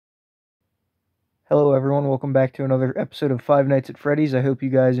Hello, everyone. Welcome back to another episode of Five Nights at Freddy's. I hope you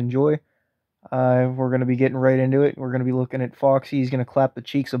guys enjoy. We're going to be getting right into it. We're going to be looking at Foxy. He's going to clap the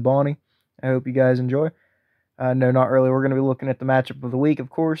cheeks of Bonnie. I hope you guys enjoy. No, not really. We're going to be looking at the matchup of the week, of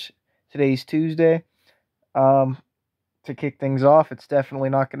course. Today's Tuesday. To kick things off, it's definitely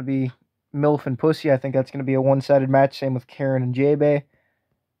not going to be MILF and Pussy. I think that's going to be a one-sided match. Same with Karen and J-Bay.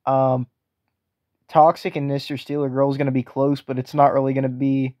 Toxic and Mr. Steeler Girl is going to be close, but it's not really going to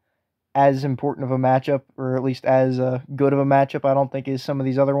be as important of a matchup, or at least as good of a matchup, I don't think, as some of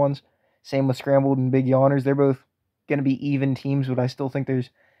these other ones. Same with Scrambled and Big Yawners. They're both going to be even teams, but I still think there's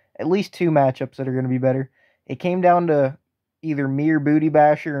at least two matchups that are going to be better. It came down to either me or Booty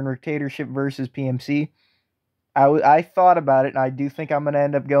Basher and Dictatorship versus PMC. I thought about it, and I do think I'm going to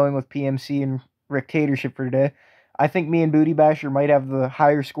end up going with PMC and Dictatorship for today. I think me and Booty Basher might have the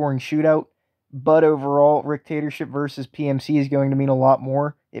higher scoring shootout, but overall, Dictatorship versus PMC is going to mean a lot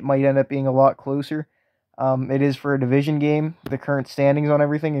more. It might end up being a lot closer. It is for a division game. The current standings on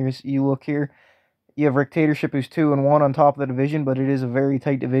everything, as you look here, you have Dictatorship who's 2-1 on top of the division, but it is a very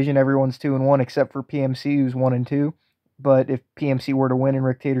tight division. Everyone's 2-1 except for PMC, who's 1-2. But if PMC were to win and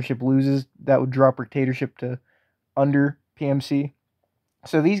Dictatorship loses, that would drop Dictatorship to under PMC.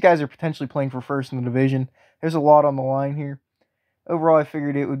 So these guys are potentially playing for first in the division. There's a lot on the line here. Overall, I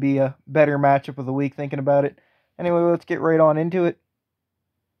figured it would be a better matchup of the week thinking about it. Anyway, let's get right on into it.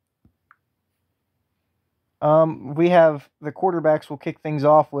 We have the quarterbacks we'll kick things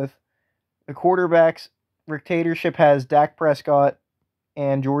off with. The quarterbacks, Dictatorship has Dak Prescott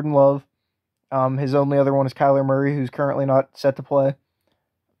and Jordan Love. His only other one is Kyler Murray, who's currently not set to play.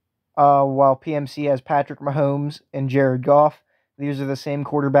 While PMC has Patrick Mahomes and Jared Goff. These are the same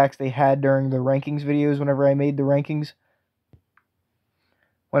quarterbacks they had during the rankings videos whenever I made the rankings.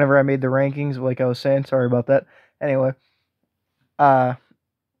 Like I was saying, sorry about that. Anyway,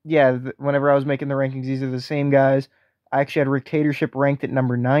 whenever I was making the rankings, these are the same guys. I actually had Dictatorship ranked at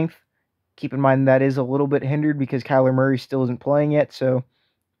number 9th. Keep in mind that is a little bit hindered because Kyler Murray still isn't playing yet, so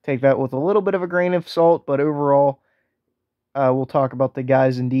take that with a little bit of a grain of salt, but overall, we'll talk about the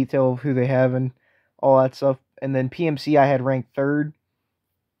guys in detail of who they have and all that stuff. And then PMC I had ranked 3rd.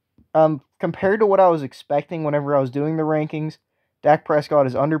 Compared to what I was expecting whenever I was doing the rankings, Dak Prescott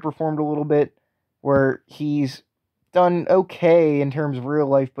has underperformed a little bit, where he's done okay in terms of real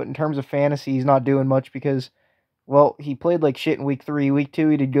life, but in terms of fantasy, he's not doing much because, well, he played like shit in week 3. Week 2,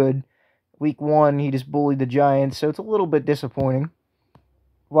 he did good. Week 1, he just bullied the Giants, so it's a little bit disappointing.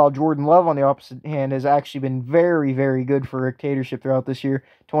 While Jordan Love, on the opposite hand, has actually been very, very good for Dictatorship throughout this year.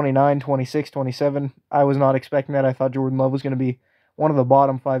 29, 26, 27. I was not expecting that. I thought Jordan Love was going to be one of the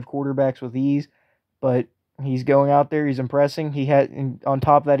bottom 5 quarterbacks with ease, but he's going out there, he's impressing. On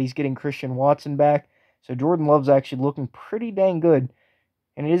top of that, he's getting Christian Watson back. So Jordan Love's actually looking pretty dang good.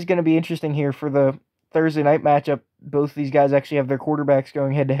 And it is going to be interesting here for the Thursday night matchup. Both of these guys actually have their quarterbacks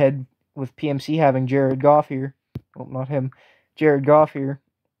going head-to-head, with PMC having Jared Goff here. Well, not him. Jared Goff here,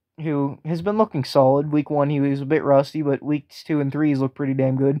 who has been looking solid. Week 1, he was a bit rusty, but weeks 2 and 3, he's looked pretty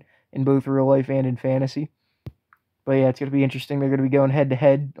damn good in both real life and in fantasy. But yeah, it's going to be interesting. They're going to be going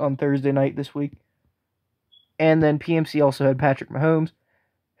head-to-head on Thursday night this week. And then PMC also had Patrick Mahomes,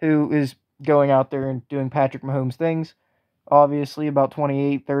 who is going out there and doing Patrick Mahomes things. Obviously, about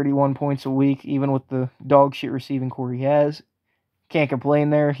 28, 31 points a week, even with the dog shit receiving core he has. Can't complain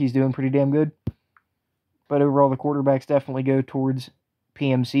there. He's doing pretty damn good. But overall, the quarterbacks definitely go towards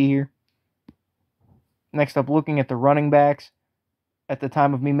PMC here. Next up, looking at the running backs. At the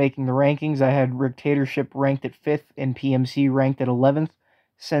time of me making the rankings, I had Dictatorship ranked at 5th and PMC ranked at 11th.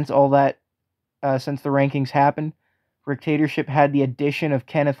 Since the rankings happened, Dictatorship had the addition of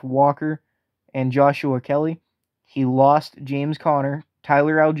Kenneth Walker and Joshua Kelly. He lost James Conner,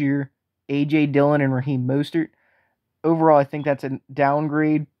 Tyler Algier, A.J. Dillon, and Raheem Mostert. Overall, I think that's a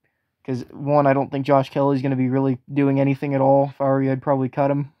downgrade because, one, I don't think Josh Kelly's going to be really doing anything at all. If I were you, I'd probably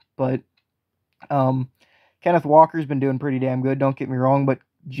cut him. But Kenneth Walker's been doing pretty damn good, don't get me wrong, but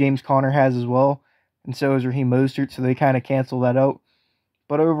James Conner has as well, and so has Raheem Mostert, so they kind of cancel that out.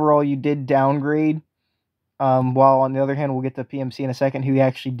 But overall, you did downgrade, while on the other hand, we'll get to PMC in a second, who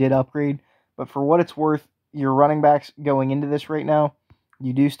actually did upgrade. But for what it's worth, your running backs going into this right now,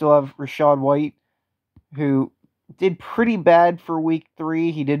 you do still have Rachaad White, who did pretty bad for week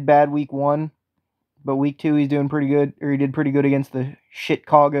 3. He did bad week 1, but week 2 he's doing pretty good, or he did pretty good against the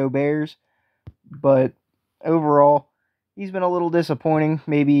Chicago Bears. But overall, he's been a little disappointing.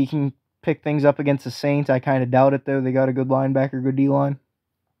 Maybe he can pick things up against the Saints. I kind of doubt it, though. They got a good linebacker, good D-line.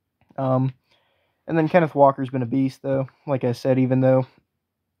 And then Kenneth Walker's been a beast, though. Like I said, even though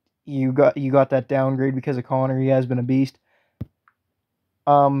you got that downgrade because of Conner, he has been a beast.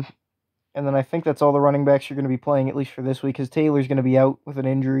 And then I think that's all the running backs you're going to be playing, at least for this week, because Taylor's going to be out with an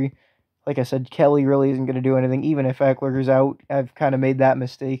injury. Like I said, Kelly really isn't going to do anything, even if Eckler is out. I've kind of made that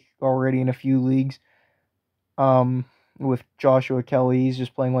mistake already in a few leagues. With Joshua Kelly, he's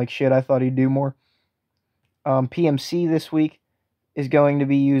just playing like shit. I thought he'd do more. PMC this week is going to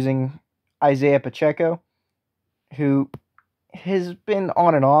be using Isaiah Pacheco, who has been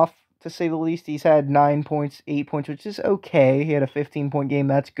on and off, to say the least. He's had 9 points, 8 points, which is okay. He had a 15-point game.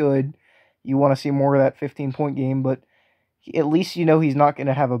 That's good. You want to see more of that 15-point game, but at least you know he's not going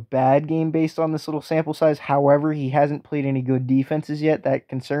to have a bad game based on this little sample size. However, he hasn't played any good defenses yet. That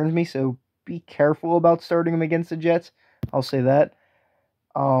concerns me, so be careful about starting him against the Jets. I'll say that.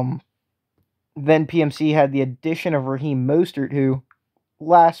 Then PMC had the addition of Raheem Mostert, who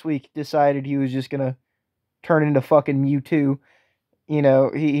last week decided he was just going to turn into fucking Mewtwo. You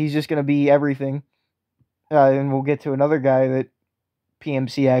know, he's just going to be everything. And we'll get to another guy that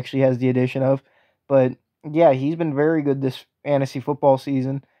PMC actually has the addition of. But yeah, he's been very good this fantasy football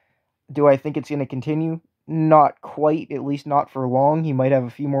season. Do I think it's going to continue? Not quite, at least not for long. He might have a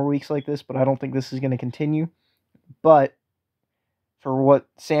few more weeks like this, but I don't think this is going to continue. But for what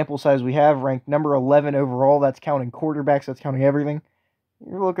sample size we have, ranked number 11 overall, that's counting quarterbacks, that's counting everything.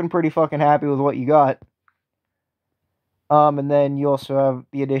 You're looking pretty fucking happy with what you got. And then you also have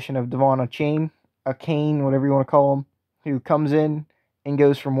the addition of Devon Achane, whatever you want to call him, who comes in and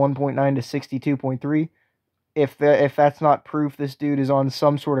goes from 1.9 to 62.3. If that's not proof this dude is on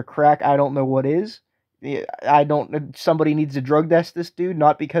some sort of crack, I don't know what is. Somebody needs to drug test this dude,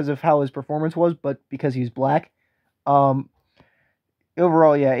 not because of how his performance was, but because he's black.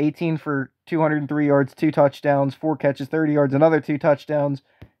 Overall, yeah, 18 for 203 yards, 2 touchdowns, 4 catches, 30 yards, another 2 touchdowns.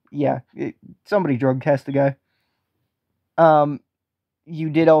 Yeah, somebody drug test the guy. You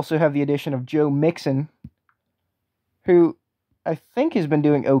did also have the addition of Joe Mixon, who I think has been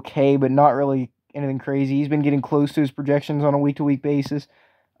doing okay, but not really anything crazy. He's been getting close to his projections on a week-to-week basis.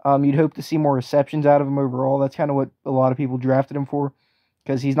 You'd hope to see more receptions out of him overall. That's kind of what a lot of people drafted him for,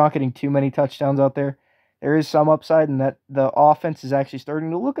 because he's not getting too many touchdowns out there. There is some upside in that the offense is actually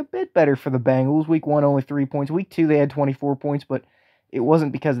starting to look a bit better for the Bengals. Week 1, only 3 points. Week 2, they had 24 points, but it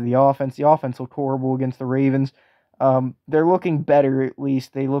wasn't because of the offense. The offense looked horrible against the Ravens. They're looking better, at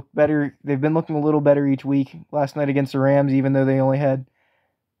least. They look better. They've been looking a little better each week. Last night against the Rams, even though they only had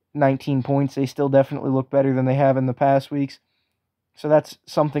 19 points, they still definitely look better than they have in the past weeks. So that's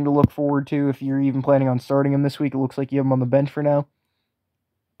something to look forward to if you're even planning on starting him this week. It looks like you have him on the bench for now.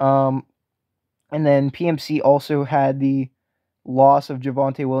 And then PMC also had the loss of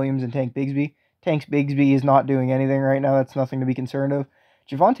Javonte Williams and Tank Bigsby. Tank Bigsby is not doing anything right now. That's nothing to be concerned of.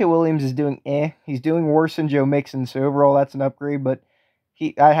 Javonte Williams is doing He's doing worse than Joe Mixon, so overall that's an upgrade, but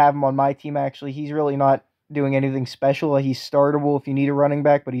I have him on my team, actually. He's really not doing anything special. He's startable if you need a running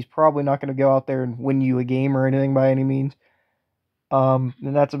back, but he's probably not going to go out there and win you a game or anything by any means. And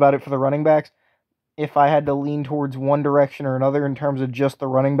that's about it for the running backs. If I had to lean towards one direction or another in terms of just the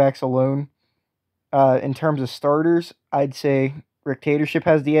running backs alone, in terms of starters, I'd say Rictatorship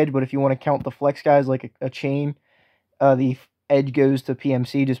has the edge, but if you want to count the flex guys like a chain, the edge goes to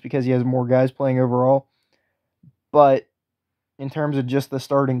PMC just because he has more guys playing overall. But in terms of just the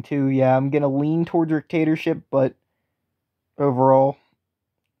starting two, yeah, I'm going to lean towards Rictatorship, but overall,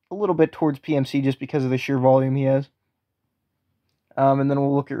 a little bit towards PMC just because of the sheer volume he has. And then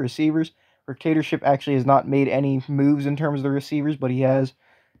we'll look at receivers. Rictatorship actually has not made any moves in terms of the receivers, but he has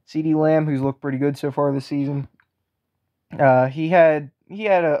CeeDee Lamb, who's looked pretty good so far this season. He had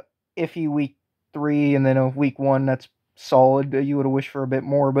a iffy week 3 and then a week 1 that's solid. You would have wished for a bit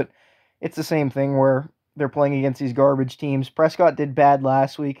more, but it's the same thing where they're playing against these garbage teams. Prescott did bad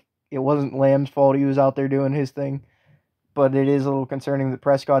last week. It wasn't Lamb's fault. He was out there doing his thing. But it is a little concerning that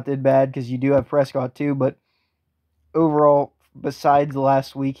Prescott did bad because you do have Prescott too. But overall, besides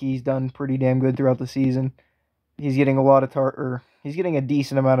last week, he's done pretty damn good throughout the season. He's getting a lot of he's getting a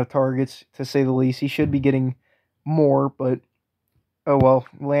decent amount of targets, to say the least. He should be getting more, but oh well.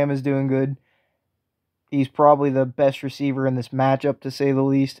 Lamb is doing good. He's probably the best receiver in this matchup, to say the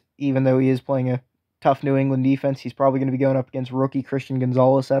least, even though he is playing a tough New England defense. He's probably going to be going up against rookie Christian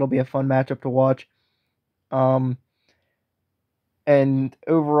Gonzalez. That'll be a fun matchup to watch. And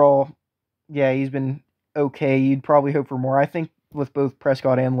overall, yeah, he's been okay. You'd probably hope for more. I think with both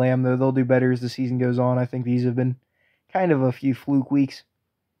Prescott and Lamb, though, they'll do better as the season goes on. I think these have been kind of a few fluke weeks.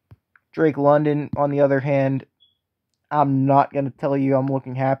 Drake London, on the other hand, I'm not going to tell you I'm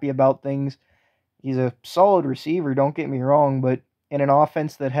looking happy about things. He's a solid receiver, don't get me wrong, but in an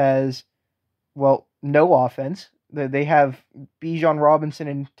offense that has, well, no offense, they have Bijan Robinson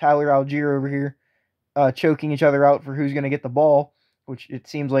and Tyler Algier over here choking each other out for who's going to get the ball, which it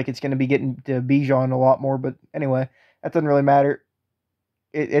seems like it's going to be getting to Bijan a lot more. But anyway, that doesn't really matter.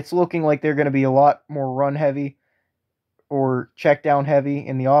 It's looking like they're going to be a lot more run heavy or check down heavy,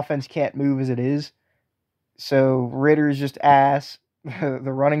 and the offense can't move as it is. So Ritter's just ass. The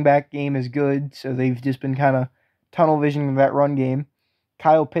running back game is good, so they've just been kind of tunnel visioning that run game.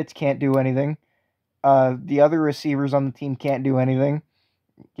 Kyle Pitts can't do anything. The other receivers on the team can't do anything.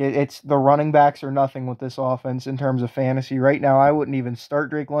 It's the running backs are nothing with this offense in terms of fantasy. Right now, I wouldn't even start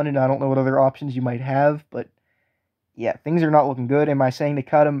Drake London. I don't know what other options you might have, but yeah, things are not looking good. Am I saying to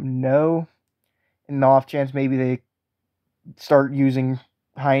cut him? No. In the off chance maybe they start using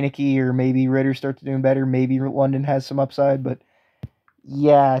Heineke or maybe Ritter starts doing better. Maybe London has some upside, but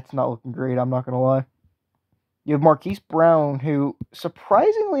yeah, it's not looking great. I'm not going to lie. You have Marquise Brown, who,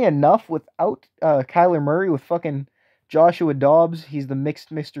 surprisingly enough, without Kyler Murray, with fucking Joshua Dobbs, he's the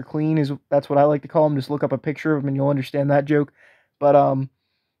mixed Mr. Clean, that's what I like to call him. Just look up a picture of him and you'll understand that joke. But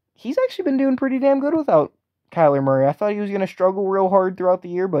he's actually been doing pretty damn good without Kyler Murray. I thought he was going to struggle real hard throughout the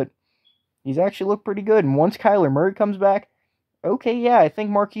year, but he's actually looked pretty good. And once Kyler Murray comes back, okay, yeah, I think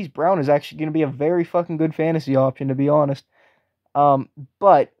Marquise Brown is actually going to be a very fucking good fantasy option, to be honest.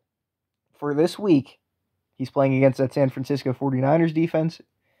 But for this week, he's playing against that San Francisco 49ers defense.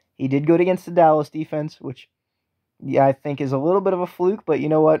 He did good against the Dallas defense, which, yeah, I think is a little bit of a fluke, but you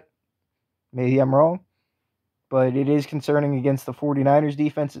know what? Maybe I'm wrong. But it is concerning against the 49ers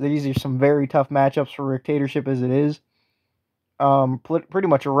defense. These are some very tough matchups for Dictatorship as it is. Pretty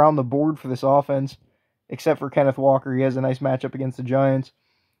much around the board for this offense, except for Kenneth Walker. He has a nice matchup against the Giants.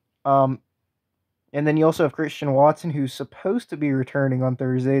 And then you also have Christian Watson, who's supposed to be returning on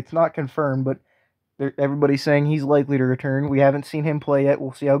Thursday. It's not confirmed, but everybody's saying he's likely to return. We haven't seen him play yet.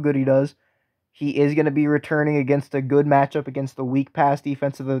 We'll see how good he does. He is going to be returning against a good matchup against the weak pass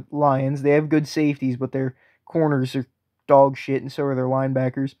defense of the Lions. They have good safeties, but their corners are dog shit, and so are their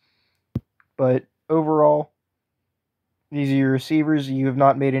linebackers. But overall, these are your receivers. You have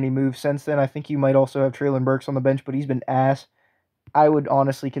not made any moves since then. I think you might also have Treylon Burks on the bench, but he's been ass. I would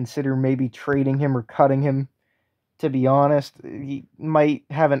honestly consider maybe trading him or cutting him, to be honest. He might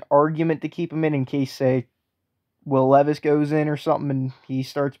have an argument to keep him in case, say, Will Levis goes in or something and he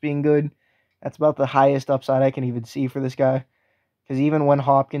starts being good. That's about the highest upside I can even see for this guy. Because even when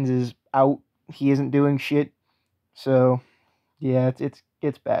Hopkins is out, he isn't doing shit. So, yeah,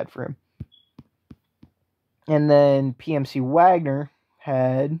 it's bad for him. And then PMC Wagner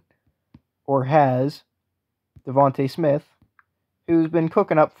has Devontae Smith, who's been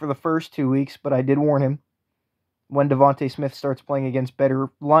cooking up for the first 2 weeks, but I did warn him. When Devontae Smith starts playing against better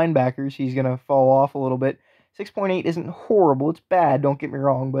linebackers, he's going to fall off a little bit. 6.8 isn't horrible. It's bad, don't get me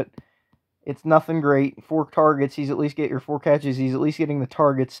wrong, but it's nothing great. 4 targets, he's at least getting, or 4 catches, he's at least getting the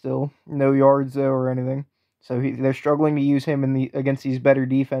targets still. No yards, though, or anything. So they're struggling to use him against these better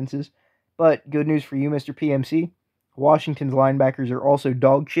defenses. But good news for you, Mr. PMC. Washington's linebackers are also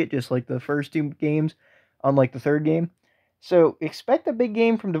dog shit, just like the first 2 games, unlike the third game. So expect a big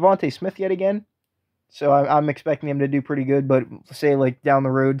game from Devontae Smith yet again. So I'm expecting him to do pretty good, but say like down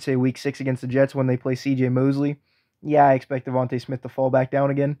the road, say week 6 against the Jets when they play C.J. Mosley, yeah, I expect Devontae Smith to fall back down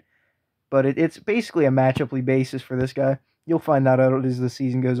again. But it's basically a matchup-y basis for this guy. You'll find that out as the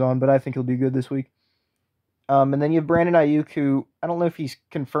season goes on, but I think he'll do good this week. And then you have Brandon Ayuk, who I don't know if he's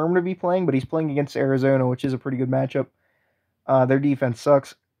confirmed to be playing, but he's playing against Arizona, which is a pretty good matchup. Their defense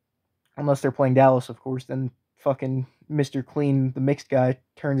sucks, unless they're playing Dallas, of course. Then fucking Mr. Clean, the mixed guy,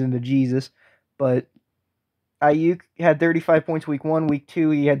 turns into Jesus. But Ayuk had 35 points week 1. Week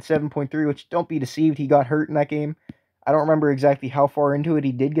 2, he had 7.3, which don't be deceived. He got hurt in that game. I don't remember exactly how far into it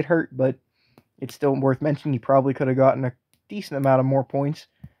he did get hurt, but it's still worth mentioning. He probably could have gotten a decent amount of more points.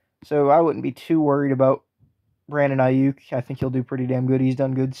 So I wouldn't be too worried about Brandon Ayuk. I think he'll do pretty damn good. He's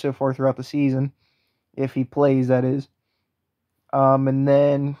done good so far throughout the season. If he plays, that is. And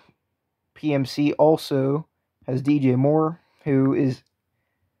then PMC also has DJ Moore,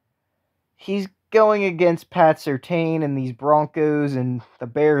 he's going against Pat Surtain and these Broncos, and the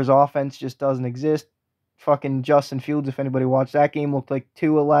Bears offense just doesn't exist. Fucking Justin Fields, if anybody watched that game, looked like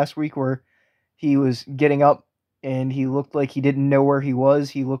Tua last week, where he was getting up and he looked like he didn't know where he was.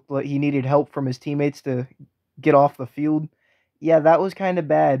 He looked like he needed help from his teammates to get off the field. Yeah, that was kind of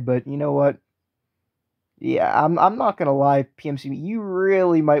bad, but you know what? Yeah, I'm not going to lie, PMC, you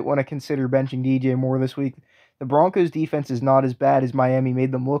really might want to consider benching DJ Moore this week. The Broncos defense is not as bad as Miami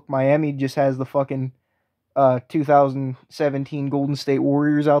made them look. Miami just has the fucking 2017 Golden State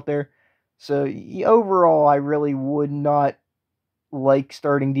Warriors out there. So overall, I really would not like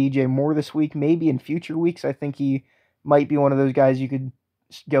starting DJ Moore this week. Maybe in future weeks, I think he might be one of those guys you could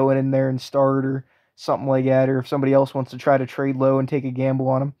go in there and start, or something like that, or if somebody else wants to try to trade low and take a gamble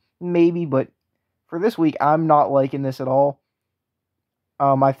on him, maybe. But for this week, I'm not liking this at all.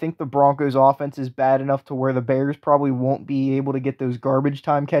 I think the Broncos' offense is bad enough to where the Bears probably won't be able to get those garbage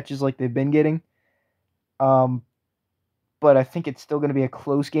time catches like they've been getting. Um, but I think it's still going to be a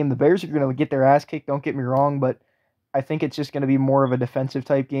close game. The Bears are going to get their ass kicked, don't get me wrong, but I think it's just going to be more of a defensive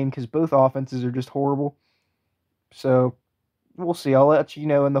type game because both offenses are just horrible. So we'll see. I'll let you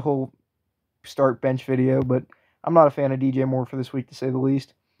know in the whole start bench video, but I'm not a fan of DJ Moore for this week, to say the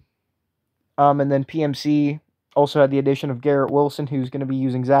least. And then PMC also had the addition of Garrett Wilson, who's going to be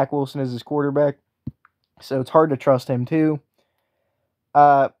using Zach Wilson as his quarterback. So it's hard to trust him, too.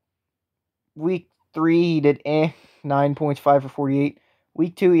 Week 3, he did 9 points, 5 for 48.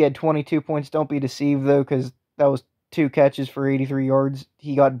 Week 2, he had 22 points. Don't be deceived, though, because that was 2 catches for 83 yards.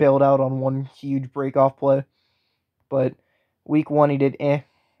 He got bailed out on one huge break-off play. But week 1, he did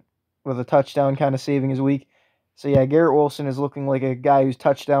with a touchdown, kind of saving his week. So, yeah, Garrett Wilson is looking like a guy who's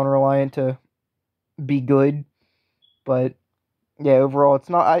touchdown-reliant to be good. But, yeah, overall, it's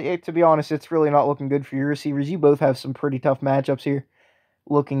not. To be honest, it's really not looking good for your receivers. You both have some pretty tough matchups here,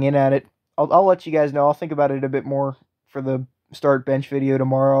 looking in at it. I'll let you guys know. I'll think about it a bit more for the start bench video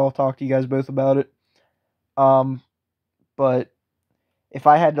tomorrow. I'll talk to you guys both about it. But if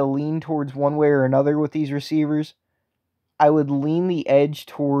I had to lean towards one way or another with these receivers, I would lean the edge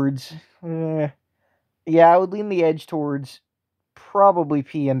towards... I would lean the edge towards probably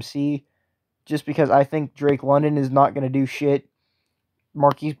PMC, just because I think Drake London is not going to do shit.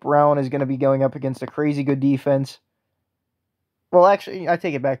 Marquise Brown is going to be going up against a crazy good defense. Well, actually, I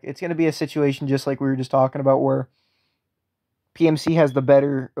take it back. It's going to be a situation just like we were just talking about where PMC has the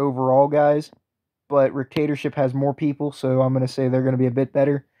better overall guys, but Rictatorship has more people, so I'm going to say they're going to be a bit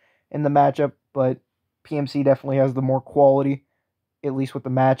better in the matchup, but PMC definitely has the more quality, at least with the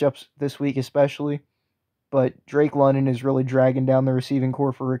matchups this week especially. But Drake London is really dragging down the receiving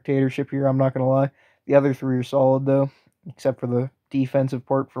core for Rictatorship here, I'm not going to lie. The other 3 are solid, though, except for the defensive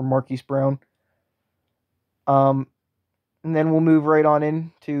part for Marquise Brown. And then we'll move right on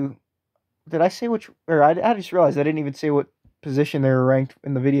into... Did I say which... Or I just realized I didn't even say what position they were ranked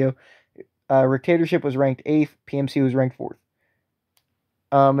in the video. Rictatorship was ranked 8th. PMC was ranked 4th.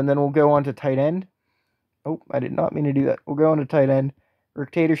 And then we'll go on to tight end. Oh, I did not mean to do that. We'll go on to tight end.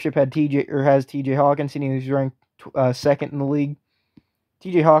 Rictatorship has TJ Hawkinson. He was ranked 2nd in the league.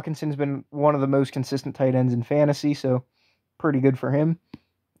 TJ Hawkinson's been one of the most consistent tight ends in fantasy, so pretty good for him.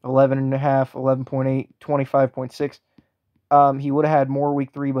 11.5, 11.8, 25.6. He would have had more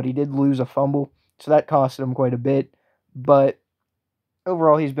week 3, but he did lose a fumble, so that costed him quite a bit. But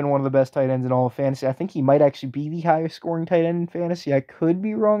overall, he's been one of the best tight ends in all of fantasy. I think he might actually be the highest scoring tight end in fantasy. I could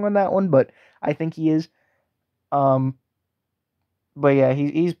be wrong on that one, but I think he is. But yeah,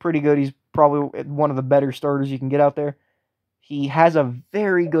 he's pretty good. He's probably one of the better starters you can get out there. He has a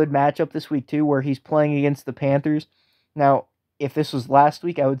very good matchup this week, too, where he's playing against the Panthers. Now, if this was last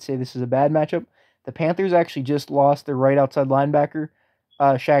week, I would say this is a bad matchup. The Panthers actually just lost their right outside linebacker,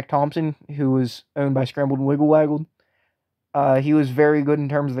 Shaq Thompson, who was owned by Scrambled and Wiggle Waggled. He was very good in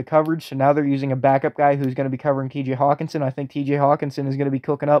terms of the coverage, so now they're using a backup guy who's going to be covering TJ Hawkinson. I think TJ Hawkinson is going to be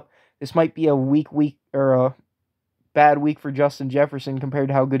cooking up. This might be a a bad week for Justin Jefferson compared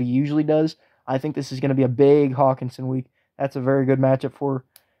to how good he usually does. I think this is going to be a big Hawkinson week. That's a very good matchup for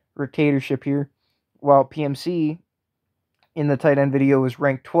Rictatorship here. While PMC in the tight end video was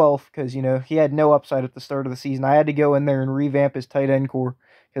ranked 12th because, he had no upside at the start of the season. I had to go in there and revamp his tight end core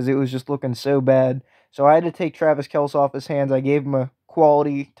because it was just looking so bad. So I had to take Travis Kelce off his hands. I gave him a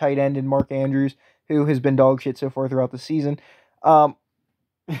quality tight end in Mark Andrews, who has been dog shit so far throughout the season.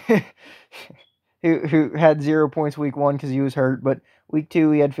 Who had 0 points week 1 because he was hurt, but week 2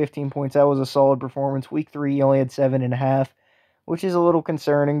 he had 15 points. That was a solid performance. Week 3 he only had 7.5, which is a little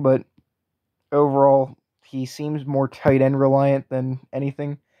concerning, but overall he seems more tight end reliant than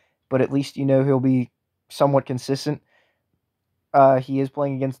anything. But at least he'll be somewhat consistent. He is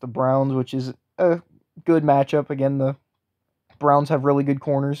playing against the Browns, which is a good matchup. Again, the Browns have really good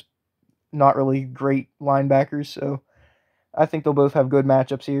corners, not really great linebackers, so I think they'll both have good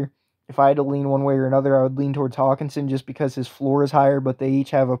matchups here. If I had to lean one way or another, I would lean towards Hawkinson just because his floor is higher, but they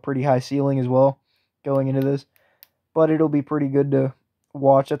each have a pretty high ceiling as well going into this. But it'll be pretty good to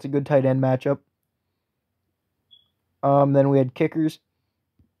watch. That's a good tight end matchup. Then we had kickers.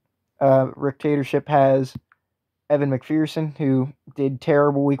 Rictatorship has Evan McPherson, who did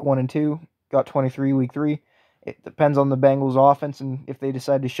terrible week 1 and 2, got 23 week 3. It depends on the Bengals offense and if they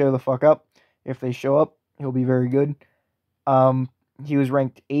decide to show the fuck up. If they show up, he'll be very good. He was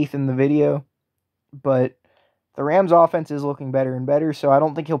ranked 8th in the video, but The Rams' offense is looking better and better, so I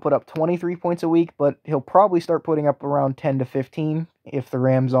don't think he'll put up 23 points a week, but he'll probably start putting up around 10 to 15 if the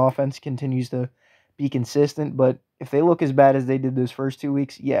Rams' offense continues to be consistent. But if they look as bad as they did those first 2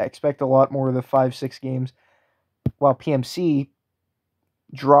 weeks, yeah, expect a lot more of the 5-6 games. While PMC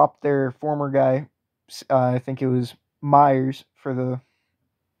dropped their former guy, I think it was Myers for the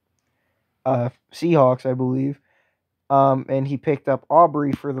Seahawks, I believe, and he picked up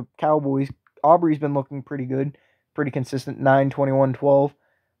Aubrey for the Cowboys. Aubrey's been looking pretty good, pretty consistent, 9, 21, 12.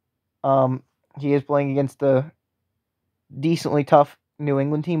 He is playing against the decently tough New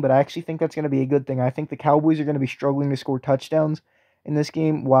England team, but I actually think that's going to be a good thing. I think the Cowboys are going to be struggling to score touchdowns in this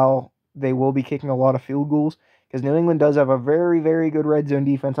game, while they will be kicking a lot of field goals, because New England does have a very, very good red zone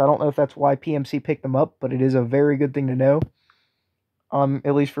defense. I don't know if that's why PMC picked them up, but it is a very good thing to know,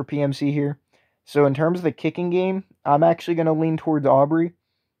 at least for PMC here. So in terms of the kicking game, I'm actually going to lean towards Aubrey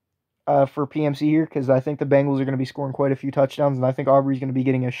for PMC here, because I think the Bengals are going to be scoring quite a few touchdowns, and I think Aubrey's going to be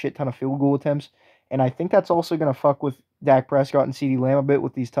getting a shit ton of field goal attempts. And I think that's also going to fuck with Dak Prescott and CeeDee Lamb a bit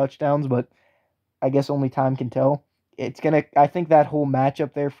with these touchdowns, but I guess only time can tell. I think that whole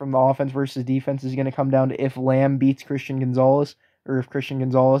matchup there from the offense versus defense is going to come down to if Lamb beats Christian Gonzalez, or if Christian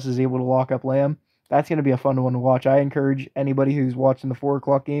Gonzalez is able to lock up Lamb. That's going to be a fun one to watch. I encourage anybody who's watching the 4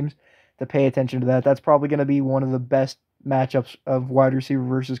 o'clock games to pay attention to that. That's probably going to be one of the best matchups of wide receiver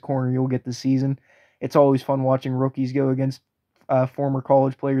versus corner you'll get this season. It's always fun watching rookies go against former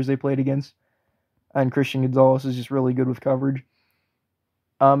college players they played against. And Christian Gonzalez is just really good with coverage.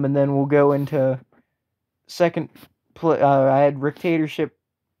 And then we'll go into second. I had Rick Tatership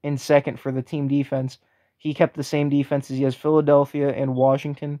in second for the team defense. He kept the same defense as he has Philadelphia and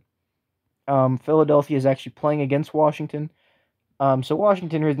Washington. Philadelphia is actually playing against Washington. So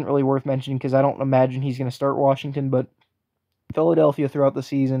Washington isn't really worth mentioning because I don't imagine he's going to start Washington, but Philadelphia throughout the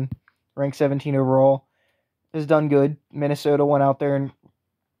season, ranked 17 overall, has done good. Minnesota went out there and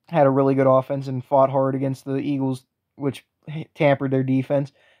had a really good offense and fought hard against the Eagles, which tampered their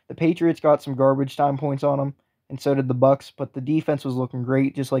defense. The Patriots got some garbage time points on them, and so did the Bucks, but the defense was looking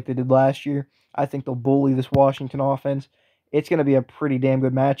great, just like they did last year. I think they'll bully this Washington offense. It's going to be a pretty damn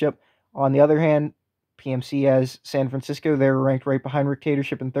good matchup. On the other hand, PMC has San Francisco. They're ranked right behind Rick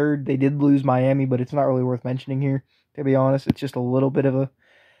Tatership in third. They did lose Miami, but it's not really worth mentioning here, to be honest. It's just a little bit of a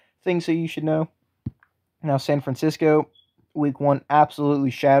thing so you should know. Now, San Francisco, week 1,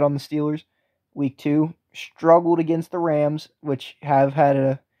 absolutely shat on the Steelers. Week 2, struggled against the Rams, which have had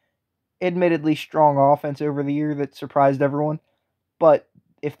a admittedly strong offense over the year that surprised everyone. But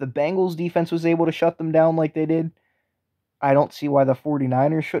if the Bengals defense was able to shut them down like they did, I don't see why the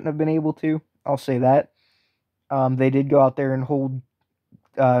 49ers shouldn't have been able to. I'll say that. They did go out there and hold.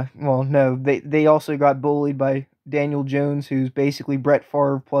 They also got bullied by Daniel Jones, who's basically Brett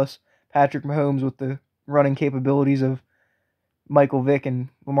Favre plus Patrick Mahomes with the running capabilities of Michael Vick and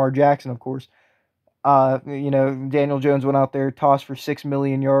Lamar Jackson, of course. Daniel Jones went out there, tossed for 6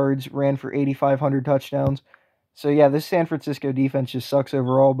 million yards, ran for 8,500 touchdowns. So yeah, this San Francisco defense just sucks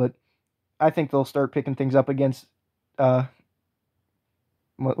overall, but I think they'll start picking things up against what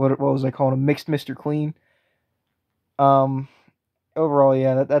was I calling him? Mixed Mr. Clean. Overall,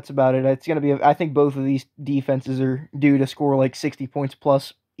 yeah, that's about it. It's gonna be. I think both of these defenses are due to score like 60 points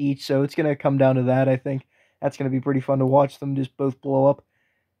plus each, so it's gonna come down to that. I think that's gonna be pretty fun to watch them just both blow up.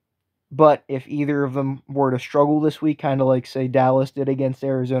 But if either of them were to struggle this week, kind of like say Dallas did against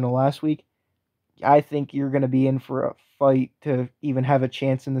Arizona last week, I think you're gonna be in for a fight to even have a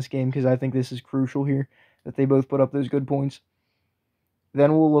chance in this game, because I think this is crucial here that they both put up those good points.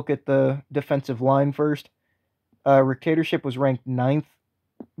 Then we'll look at the defensive line first. Rick Tatership was ranked 9th,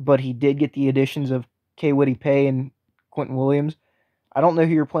 but he did get the additions of Kwity Paye and Quentin Williams. I don't know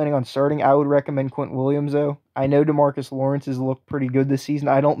who you're planning on starting. I would recommend Quentin Williams, though. I know DeMarcus Lawrence has looked pretty good this season.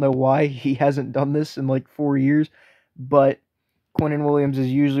 I don't know why he hasn't done this in like 4 years, but Quentin Williams is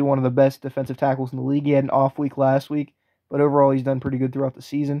usually one of the best defensive tackles in the league. He had an off week last week, but overall he's done pretty good throughout the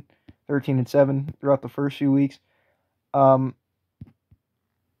season. 13-7 throughout the first few weeks. I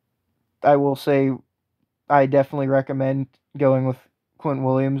will say I definitely recommend going with Quentin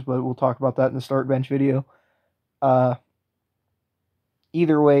Williams, but we'll talk about that in the start bench video.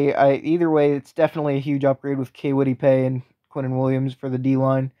 Either way, it's definitely a huge upgrade with Kwity Paye and Quentin Williams for the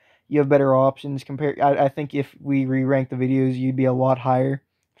D-line. You have better options compared. I think if we re-rank the videos, you'd be a lot higher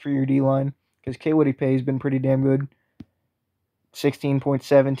for your D-line, because Kwity Paye has been pretty damn good.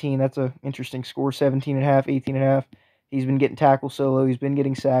 16.17, that's an interesting score. 17.5, 18.5. He's been getting tackle solo. He's been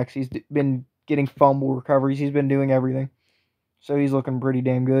getting sacks. He's been getting fumble recoveries. He's been doing everything. So he's looking pretty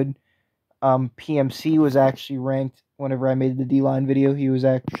damn good. PMC was actually ranked, whenever I made the D-line video, he was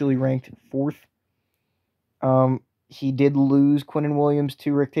actually ranked 4th. He did lose Quinnen Williams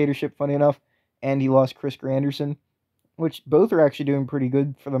to Rictatorship, funny enough, and he lost Chris Granderson, which both are actually doing pretty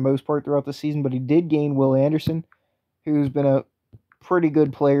good for the most part throughout the season, but he did gain Will Anderson, who's been a pretty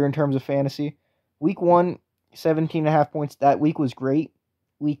good player in terms of fantasy. Week 1, 17.5 points. That week was great.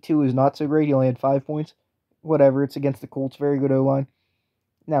 Week 2 is not so great. He only had 5 points. Whatever, it's against the Colts. Very good O-line.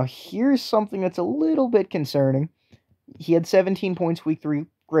 Now, here's something that's a little bit concerning. He had 17 points week 3.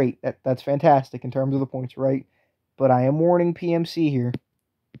 Great. That's fantastic in terms of the points, right? But I am warning PMC here.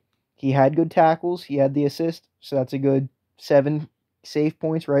 He had good tackles. He had the assist. So that's a good 7 safe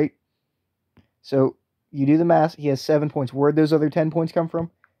points, right? So you do the math. He has 7 points. Where'd those other 10 points come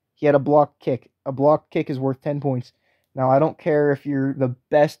from? He had a blocked kick. A blocked kick is worth 10 points. Now, I don't care if you're the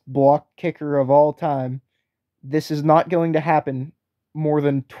best blocked kicker of all time. This is not going to happen more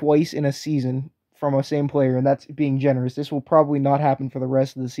than twice in a season from a same player, and that's being generous. This will probably not happen for the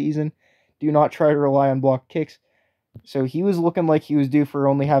rest of the season. Do not try to rely on blocked kicks. So he was looking like he was due for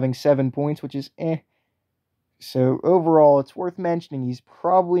only having 7 points, which is eh. So overall, it's worth mentioning he's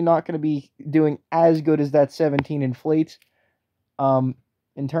probably not going to be doing as good as that 17 inflates.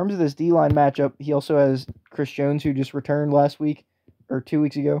 In terms of this D-line matchup, he also has Chris Jones, who just returned last week, or 2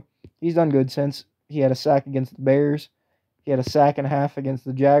 weeks ago. He's done good since. He had a sack against the Bears. He had a sack and a half against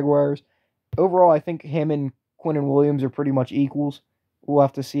the Jaguars. Overall, I think him and Quinnen Williams are pretty much equals. We'll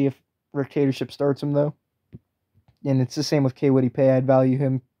have to see if Rictatorship starts him, though. And it's the same with Kwity Paye. I'd value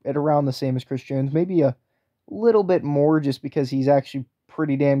him at around the same as Chris Jones. Maybe a little bit more just because he's actually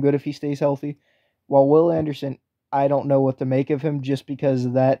pretty damn good if he stays healthy. While Will Anderson, I don't know what to make of him just because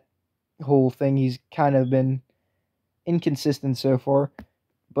of that whole thing. He's kind of been inconsistent so far.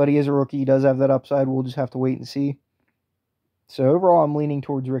 But he is a rookie. He does have that upside. We'll just have to wait and see. So overall, I'm leaning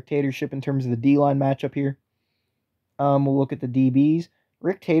towards Rictatorship in terms of the D-line matchup here. We'll look at the DBs.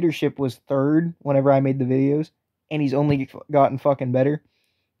 Rictatorship was third whenever I made the videos, and he's only gotten fucking better.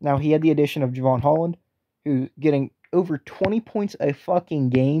 Now, he had the addition of Javon Holland, who's getting over 20 points a fucking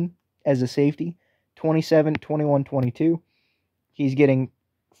game as a safety. 27, 21, 22. He's getting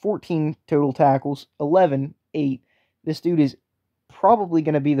 14 total tackles, 11, 8. This dude is probably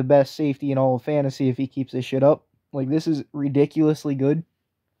going to be the best safety in all of fantasy if he keeps this shit up. Like, this is ridiculously good.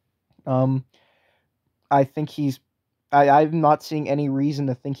 I think I'm not seeing any reason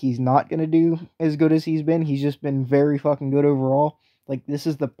to think he's not going to do as good as he's been. He's just been very fucking good overall. Like, this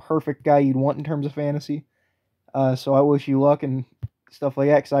is the perfect guy you'd want in terms of fantasy. So I wish you luck and stuff like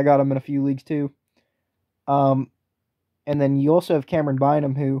that, because I got him in a few leagues too. And then you also have Cameron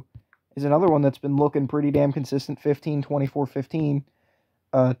Bynum, who is another one that's been looking pretty damn consistent. 15, 24, 15.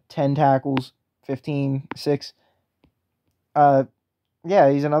 10 tackles, 15, 6. Yeah,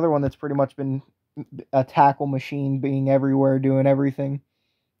 he's another one that's pretty much been a tackle machine, being everywhere, doing everything.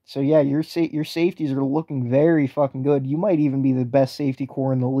 So yeah, your safeties are looking very fucking good. You might even be the best safety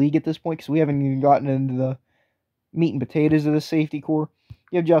core in the league at this point, because we haven't even gotten into the meat and potatoes of the safety core.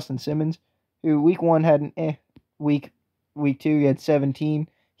 You have Justin Simmons, who week 1 had an week. Week 2 he had 17.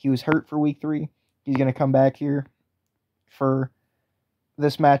 He was hurt for week 3. He's going to come back here for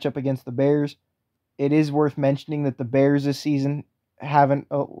this matchup against the Bears. It is worth mentioning that the Bears this season haven't...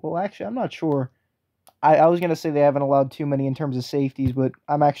 well, actually, I'm not sure. I was going to say they haven't allowed too many in terms of safeties, but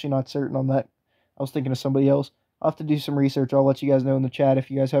I'm actually not certain on that. I was thinking of somebody else. I'll have to do some research. I'll let you guys know in the chat if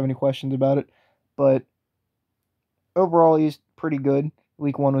you guys have any questions about it. But overall, he's pretty good.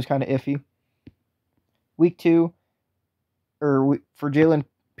 Week 1 was kind of iffy. Week 2, for Jalen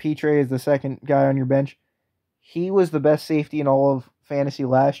Petre is the second guy on your bench. He was the best safety in all of fantasy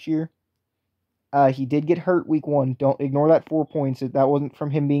last year. He did get hurt week 1. Don't ignore that 4 points. That wasn't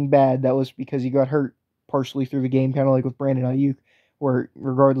from him being bad. That was because he got hurt partially through the game, kind of like with Brandon Ayuk, where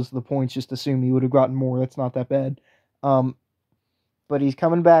regardless of the points, just assume he would have gotten more. That's not that bad. But he's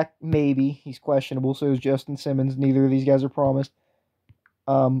coming back, maybe. He's questionable, so is Justin Simmons. Neither of these guys are promised.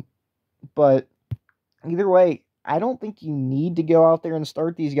 But either way, I don't think you need to go out there and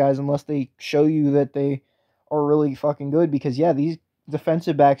start these guys unless they show you that they are really fucking good. Because, yeah, these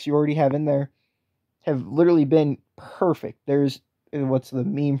defensive backs you already have in there have literally been perfect. There's, what's the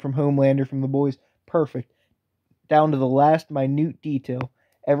meme from Homelander from The Boys? Perfect. Down to the last minute detail.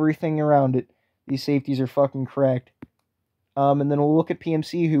 Everything around it. These safeties are fucking cracked. And then we'll look at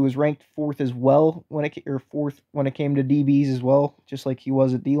PMC, who was ranked 4th as well, fourth when it came to DBs as well, just like he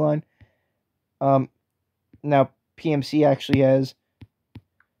was at D-line. Now, PMC actually has,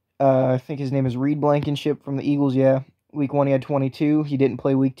 I think his name is Reed Blankenship from the Eagles, yeah. Week 1 he had 22. He didn't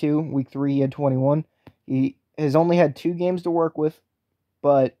play week 2. Week 3 he had 21. He has only had 2 games to work with,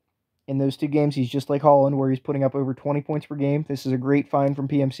 but in those 2 games he's just like Holland, where he's putting up over 20 points per game. This is a great find from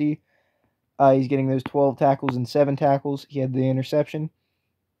PMC. He's getting those 12 tackles and 7 tackles. He had the interception.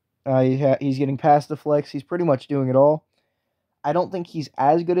 He's getting past the flex. He's pretty much doing it all. I don't think he's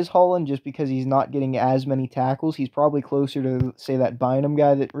as good as Holland just because he's not getting as many tackles. He's probably closer to, say, that Bynum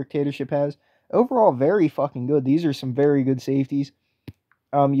guy that Dictatorship has. Overall, very fucking good. These are some very good safeties.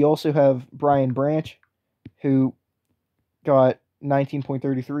 You also have Brian Branch, who got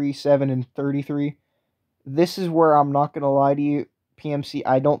 19.33, 7 and 33. This is where I'm not going to lie to you, PMC.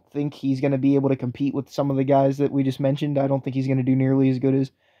 I don't think he's going to be able to compete with some of the guys that we just mentioned. I don't think he's going to do nearly as good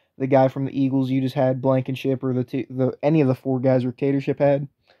as the guy from the Eagles you just had, Blankenship, or any of the 4 guys Dictatorship had.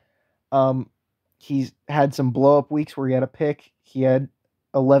 He's had some blow up weeks where he had a pick. He had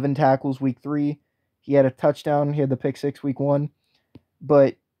 11 tackles week 3. He had a touchdown. He had the pick 6 week 1.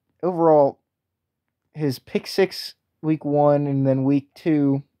 But overall, his pick 6 week 1 and then week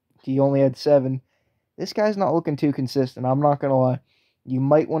 2, he only had 7. This guy's not looking too consistent. I'm not going to lie. You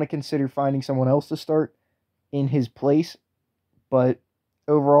might want to consider finding someone else to start in his place. But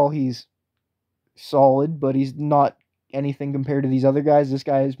overall, he's solid, but he's not anything compared to these other guys. This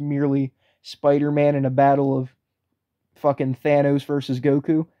guy is merely Spider-Man in a battle of fucking Thanos versus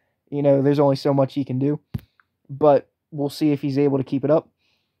Goku. You know, there's only so much he can do. But we'll see if he's able to keep it up.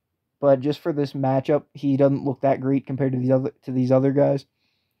 But just for this matchup, he doesn't look that great compared to these other guys.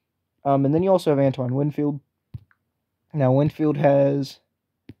 And then you also have Antoine Winfield. Now, Winfield has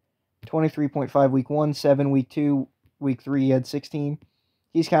 23.5 week 1, 7 week 2, week 3 he had 16.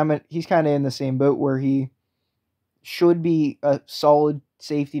 He's kind of in the same boat where he should be a solid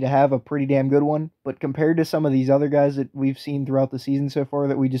safety to have, a pretty damn good one. But compared to some of these other guys that we've seen throughout the season so far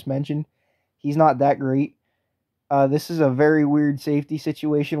that we just mentioned, he's not that great. This is a very weird safety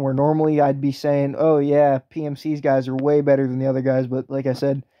situation where normally I'd be saying, oh yeah, PMC's guys are way better than the other guys. But like I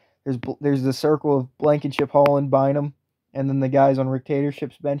said, there's the circle of Blankenship, Holland, Bynum, and then the guys on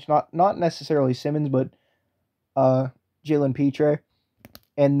Dictatorship's bench. Not necessarily Simmons, but Jalen Petre.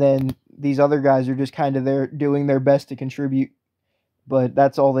 And then these other guys are just kind of there doing their best to contribute. But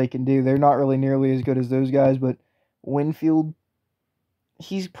that's all they can do. They're not really nearly as good as those guys. But Winfield,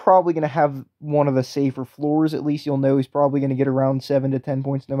 he's probably going to have one of the safer floors. At least you'll know he's probably going to get around 7 to 10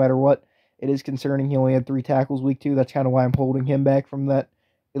 points no matter what. It is concerning he only had 3 tackles week 2. That's kind of why I'm holding him back from that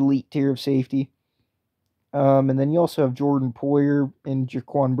elite tier of safety. And then you also have Jordan Poyer and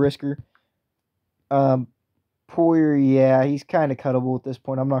Jaquan Brisker. Poyer, yeah, he's kind of cuttable at this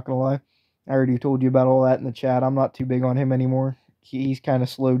point. I'm not going to lie. I already told you about all that in the chat. I'm not too big on him anymore. He's kind of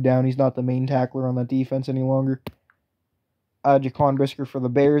slowed down. He's not the main tackler on that defense any longer. Jaquan Brisker for the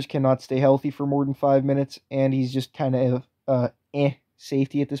Bears cannot stay healthy for more than 5 minutes, and he's just kind of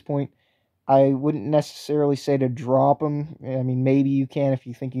safety at this point. I wouldn't necessarily say to drop him. I mean, maybe you can if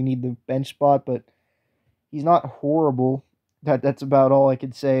you think you need the bench spot, but he's not horrible. That's about all I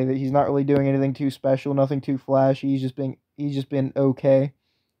could say. That he's not really doing anything too special, nothing too flashy. He's just been okay.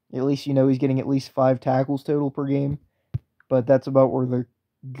 At least you know he's getting at least 5 tackles total per game, but that's about where the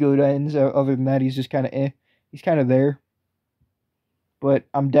good ends. Other than that, he's just kind of He's kind of there. But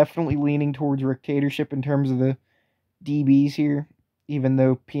I'm definitely leaning towards Dictatorship in terms of the DBs here. Even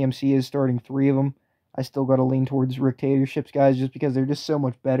though PMC is starting 3 of them, I still got to lean towards Dictatorship's guys just because they're just so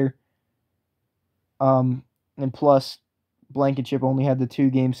much better. And plus, Blankenship only had the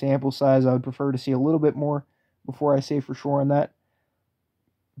 2-game sample size. I would prefer to see a little bit more before I say for sure on that.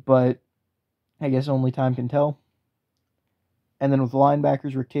 But I guess only time can tell. And then with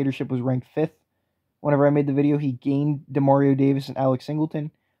linebackers, Dictatorship was ranked 5th. Whenever I made the video, he gained Demario Davis and Alex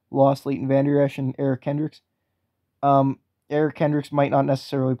Singleton, lost Leighton Vander Esch and Eric Kendricks. Eric Kendricks might not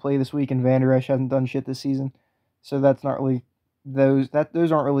necessarily play this week, and Vander Esch hasn't done shit this season, so that's not really those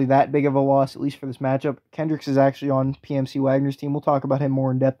aren't really that big of a loss, at least for this matchup. Kendricks is actually on PMC Wagner's team. We'll talk about him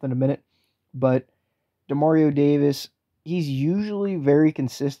more in depth in a minute. But Demario Davis, he's usually very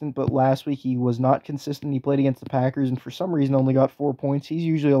consistent, but last week he was not consistent. He played against the Packers, and for some reason only got 4 points. He's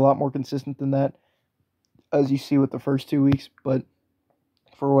usually a lot more consistent than that, as you see with the first 2 weeks, but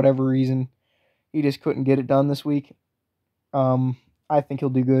for whatever reason, he just couldn't get it done this week. I think he'll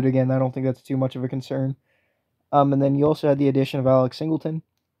do good again. I don't think that's too much of a concern. And then you also had the addition of Alex Singleton,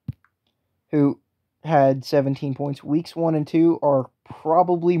 who had 17 points. Weeks 1 and 2 are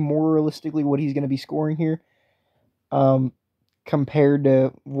probably more realistically what he's going to be scoring here, compared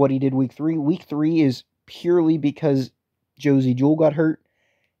to what he did week 3. Week 3 is purely because Josey Jewell got hurt.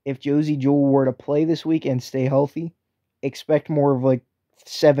 If Josey Jewell were to play this week and stay healthy, expect more of like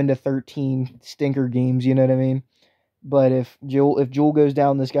 7 to 13 stinker games, you know what I mean? But if Jewell goes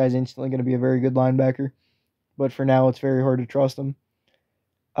down, this guy's instantly going to be a very good linebacker. But for now, it's very hard to trust him.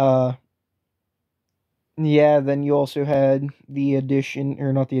 Yeah, then you also had the addition,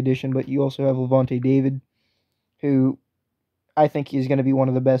 or not the addition, but you also have Levante David, who I think he's going to be one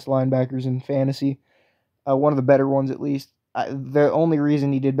of the best linebackers in fantasy, one of the better ones at least. The only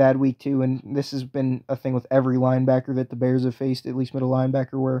reason he did bad week 2, and this has been a thing with every linebacker that the Bears have faced, at least middle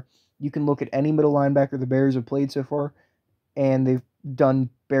linebacker, where you can look at any middle linebacker the Bears have played so far, and they've done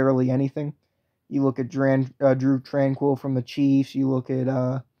barely anything. You look at Drew Tranquil from the Chiefs. You look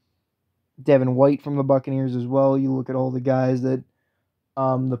at Devin White from the Buccaneers as well. You look at all the guys that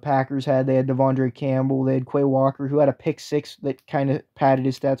the Packers had. They had Devondre Campbell. They had Quay Walker, who had a pick six that kind of padded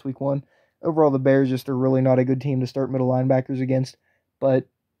his stats week 1. Overall, the Bears just are really not a good team to start middle linebackers against. But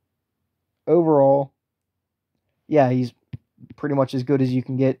overall, yeah, he's pretty much as good as you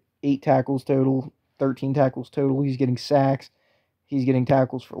can get. 8 tackles total, 13 tackles total. He's getting sacks. He's getting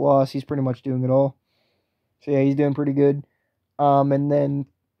tackles for loss. He's pretty much doing it all. So yeah, he's doing pretty good. And then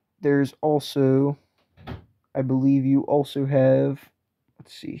there's also, I believe you also have,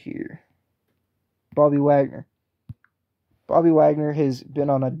 let's see here, Bobby Wagner. Bobby Wagner has been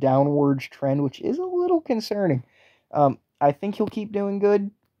on a downwards trend, which is a little concerning. I think he'll keep doing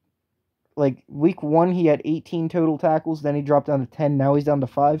good. Like week 1, he had 18 total tackles, then he dropped down to 10. Now he's down to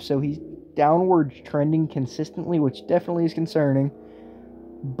 5, so he's downward trending consistently, which definitely is concerning.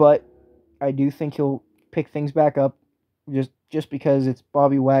 But I do think he'll pick things back up, just because it's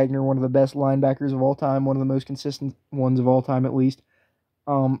Bobby Wagner, one of the best linebackers of all time, one of the most consistent ones of all time at least.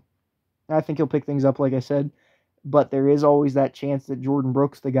 Um, I think he'll pick things up, like I said. But there is always that chance that Jordan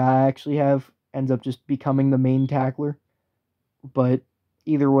Brooks, the guy I actually have, ends up just becoming the main tackler. But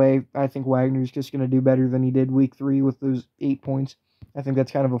either way, I think Wagner's just going to do better than he did week 3 with those 8 points. I think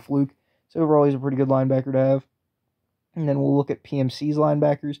that's kind of a fluke. So overall, he's a pretty good linebacker to have. And then we'll look at PMC's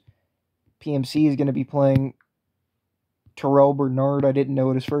linebackers. PMC is going to be playing Terrell Bernard. I didn't know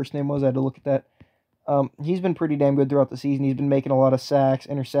what his first name was. I had to look at that. He's been pretty damn good throughout the season. He's been making a lot of sacks,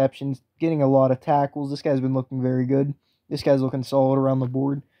 interceptions, getting a lot of tackles. This guy's been looking very good. This guy's looking solid around the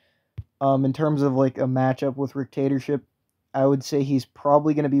board. In terms of like a matchup with Rictatorship, I would say he's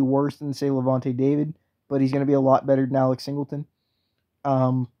probably going to be worse than, say, Levante David, but he's going to be a lot better than Alex Singleton.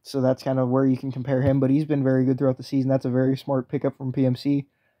 So that's kind of where you can compare him, but he's been very good throughout the season. That's a very smart pickup from PMC.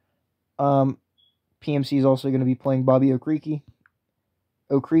 PMC is also going to be playing Bobby Okriki.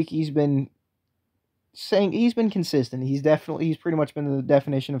 Okriki's been saying he's been consistent. He's pretty much been the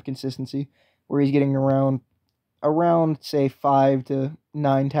definition of consistency, where he's getting around say 5 to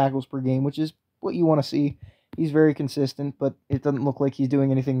 9 tackles per game, which is what you want to see. He's very consistent, but it doesn't look like he's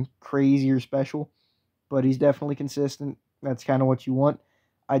doing anything crazy or special. But he's definitely consistent. That's kind of what you want.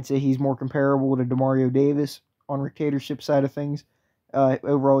 I'd say he's more comparable to Demario Davis on Rictatorship side of things.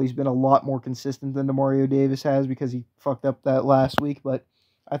 Overall, he's been a lot more consistent than Demario Davis has because he fucked up that last week, but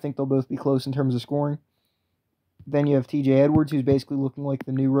I think they'll both be close in terms of scoring. Then you have TJ Edwards, who's basically looking like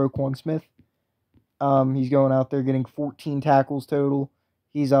the new Roquan Smith. He's going out there getting 14 tackles total.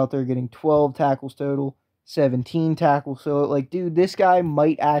 He's out there getting 12 tackles total, 17 tackles. So, like, dude, this guy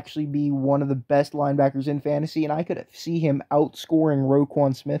might actually be one of the best linebackers in fantasy, and I could see him outscoring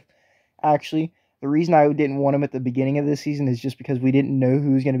Roquan Smith, actually. The reason I didn't want him at the beginning of this season is just because we didn't know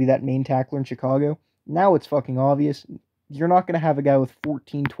who was going to be that main tackler in Chicago. Now it's fucking obvious. You're not going to have a guy with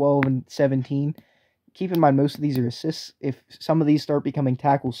 14, 12, and 17. Keep in mind, most of these are assists. If some of these start becoming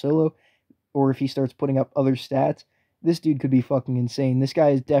tackle solo, or if he starts putting up other stats, this dude could be fucking insane. This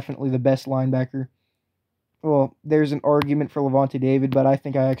guy is definitely the best linebacker. Well, there's an argument for Levante David, but I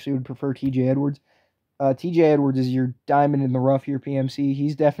think I actually would prefer TJ Edwards. TJ Edwards is your diamond in the rough here, PMC.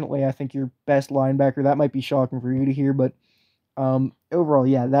 He's definitely, I think, your best linebacker. That might be shocking for you to hear, but overall,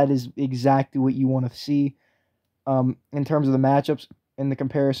 yeah, that is exactly what you want to see. In terms of the matchups in the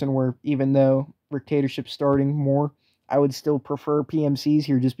comparison, where even though Rictatorship's starting more, I would still prefer PMCs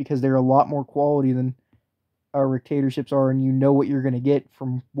here just because they're a lot more quality than Rictatorships are, and you know what you're going to get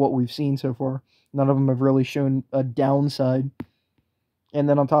from what we've seen so far. None of them have really shown a downside. And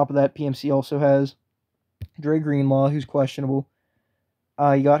then on top of that, PMC also has Dre Greenlaw, who's questionable.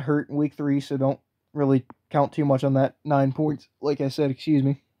 He got hurt in week 3, so don't really count too much on that 9 points. Like I said, excuse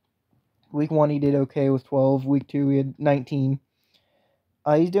me. Week 1, he did okay with 12. Week 2, he had 19.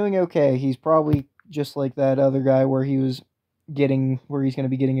 He's doing okay. He's probably just like that other guy where he's going to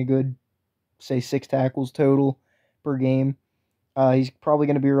be getting a good, say, 6 tackles total per game. He's probably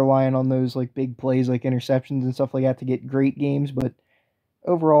going to be relying on those like big plays like interceptions and stuff like that to get great games, but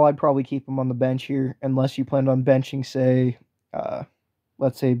overall I'd probably keep him on the bench here unless you planned on benching, say,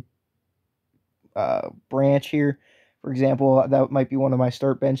 let's say Branch here. For example, that might be one of my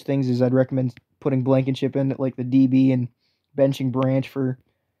start bench things is I'd recommend putting Blankenship in at like the DB and benching Branch for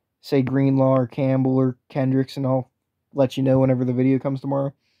say Greenlaw or Campbell or Kendricks, and I'll let you know whenever the video comes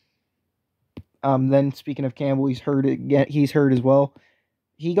tomorrow. Then speaking of Campbell, he's hurt again. He's hurt as well.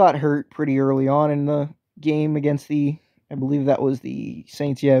 He got hurt pretty early on in the game against I believe that was the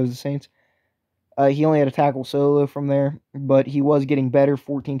Saints. Yeah, it was the Saints. He only had a tackle solo from there, but he was getting better,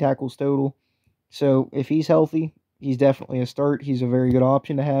 14 tackles total. So if he's healthy, he's definitely a start. He's a very good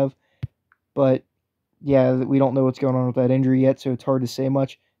option to have. But yeah, we don't know what's going on with that injury yet, so it's hard to say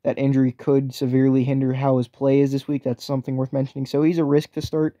much. That injury could severely hinder how his play is this week. That's something worth mentioning. So he's a risk to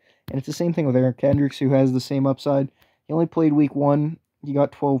start. And it's the same thing with Eric Kendricks, who has the same upside. He only played week 1. He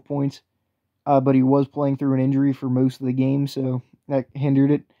got 12 points. But he was playing through an injury for most of the game, so that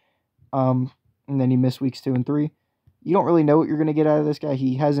hindered it. And then he missed weeks 2 and 3. You don't really know what you're going to get out of this guy.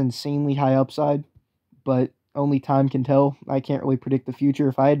 He has insanely high upside, but only time can tell. I can't really predict the future.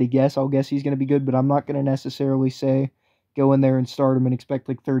 If I had to guess, I'll guess he's going to be good, but I'm not going to necessarily say go in there and start him and expect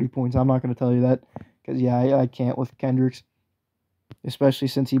like 30 points. I'm not going to tell you that because, yeah, I can't with Kendricks, especially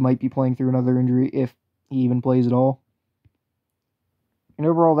since he might be playing through another injury if he even plays at all. And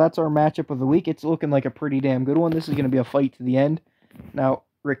overall, that's our matchup of the week. It's looking like a pretty damn good one. This is going to be a fight to the end. Now,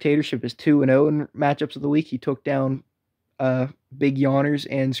 Rictatorship is 2-0 in matchups of the week. He took down Big Yawners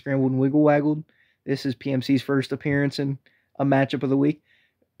and Scrambled and Wiggle Waggled. This is PMC's first appearance in a matchup of the week.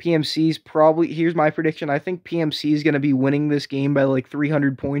 PMC's probably, here's my prediction, I think PMC is going to be winning this game by like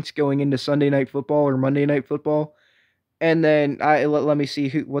 300 points going into Sunday Night Football or Monday Night Football. And then let me see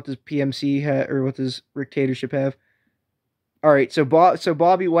what does PMC have, or what does Rictatorship have. All right, so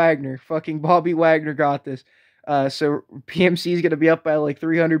Bobby Wagner, fucking Bobby Wagner got this. So PMC is going to be up by like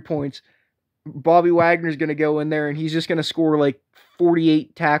 300 points. Bobby Wagner's going to go in there and he's just going to score like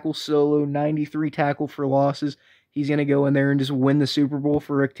 48 tackles solo, 93 tackle for losses. He's going to go in there and just win the Super Bowl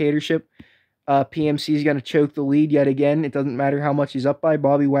for Rictatorship. PMC is going to choke the lead yet again. It doesn't matter how much he's up by.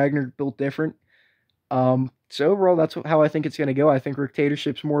 Bobby Wagner built different. So overall, that's how I think it's going to go. I think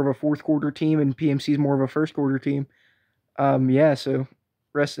Rictatorship's more of a fourth quarter team and PMC's more of a first quarter team. Yeah, so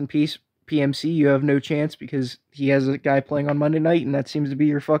rest in peace, PMC. You have no chance because he has a guy playing on Monday night, and that seems to be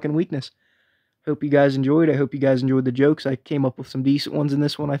your fucking weakness. Hope you guys enjoyed. I hope you guys enjoyed the jokes. I came up with some decent ones in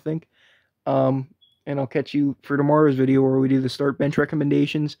this one, I think. And I'll catch you for tomorrow's video where we do the start bench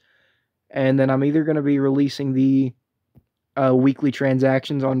recommendations. And then I'm either going to be releasing the weekly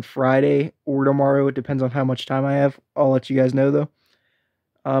transactions on Friday or tomorrow. It depends on how much time I have. I'll let you guys know, though.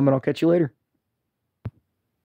 And I'll catch you later.